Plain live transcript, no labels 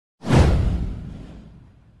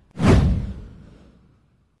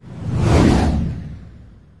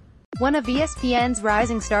One of ESPN's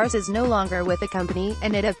rising stars is no longer with the company,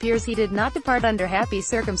 and it appears he did not depart under happy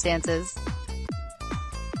circumstances.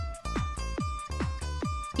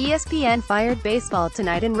 ESPN fired Baseball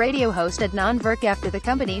Tonight and radio host Adnan Virk after the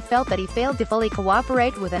company felt that he failed to fully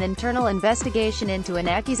cooperate with an internal investigation into an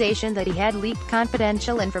accusation that he had leaked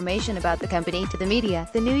confidential information about the company to the media.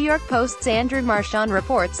 The New York Post's Andrew Marchand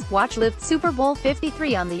reports, Watch live Super Bowl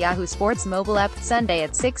LIII on the Yahoo Sports mobile app, Sunday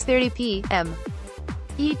at 6:30 p.m.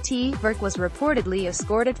 ET. Virk was reportedly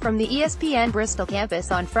escorted from the ESPN Bristol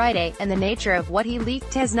campus on Friday, and the nature of what he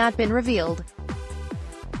leaked has not been revealed.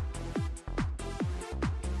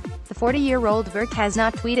 The 40-year-old Virk has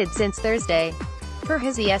not tweeted since Thursday. Per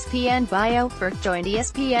his ESPN bio, Virk joined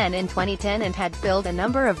ESPN in 2010 and had filled a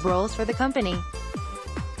number of roles for the company.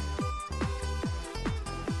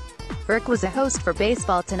 Virk was a host for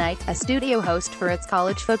Baseball Tonight, a studio host for its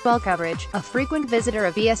college football coverage, a frequent visitor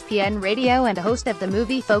of ESPN Radio and a host of the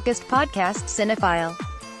movie-focused podcast Cinephile.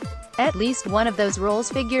 At least one of those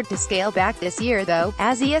roles figured to scale back this year though,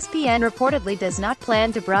 as ESPN reportedly does not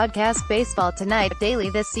plan to broadcast Baseball Tonight daily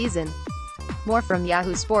this season. More from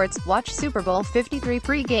Yahoo Sports. Watch Super Bowl LIII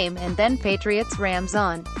pre-game and then Patriots-Rams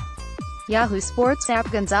on Yahoo Sports app.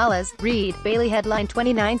 Gonzalez, Reed, Bailey headline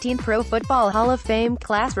 2019 Pro Football Hall of Fame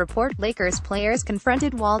class report. Lakers players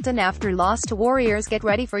confronted Walton after loss to Warriors. Get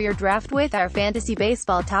ready for your draft with our fantasy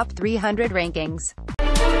baseball top 300 rankings.